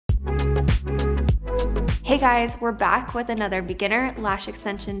Hey guys, we're back with another beginner lash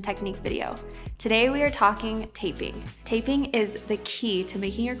extension technique video. Today we are talking taping. Taping is the key to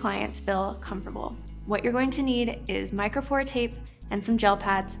making your clients feel comfortable. What you're going to need is micropore tape and some gel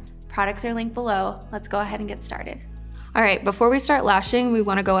pads. Products are linked below. Let's go ahead and get started. All right, before we start lashing, we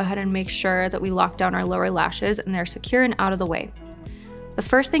want to go ahead and make sure that we lock down our lower lashes and they're secure and out of the way. The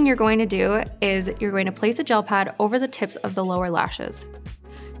first thing you're going to do is you're going to place a gel pad over the tips of the lower lashes.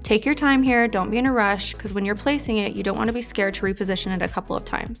 Take your time here, don't be in a rush, because when you're placing it, you don't want to be scared to reposition it a couple of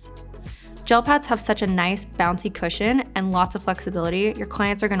times. Gel pads have such a nice bouncy cushion and lots of flexibility. Your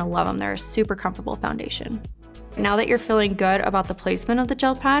clients are going to love them. They're a super comfortable foundation. Now that you're feeling good about the placement of the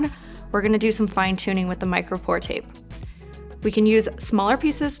gel pad, we're going to do some fine tuning with the micropore tape. We can use smaller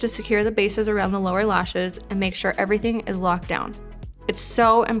pieces to secure the bases around the lower lashes and make sure everything is locked down. It's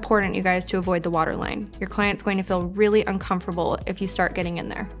so important, you guys, to avoid the waterline. Your client's going to feel really uncomfortable if you start getting in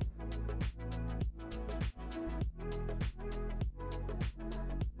there.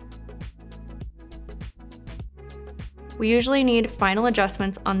 We usually need final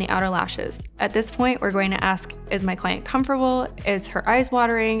adjustments on the outer lashes. At this point, we're going to ask, is my client comfortable? Is her eyes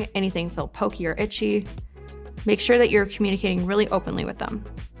watering? Anything feel pokey or itchy? Make sure that you're communicating really openly with them.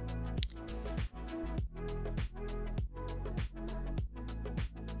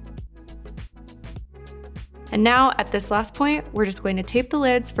 And now at this last point, we're just going to tape the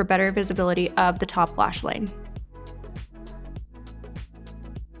lids for better visibility of the top lash line.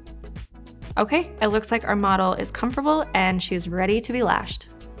 Okay, it looks like our model is comfortable and she's ready to be lashed.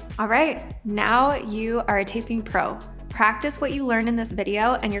 All right, now you are a taping pro. Practice what you learned in this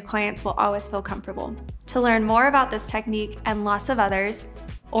video and your clients will always feel comfortable. To learn more about this technique and lots of others,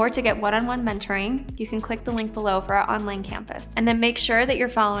 or to get one-on-one mentoring, you can click the link below for our online campus. And then make sure that you're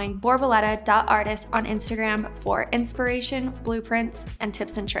following borboleta.artist on Instagram for inspiration, blueprints, and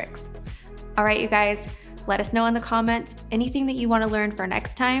tips and tricks. All right, you guys, let us know in the comments anything that you want to learn for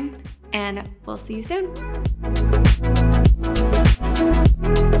next time, and we'll see you soon.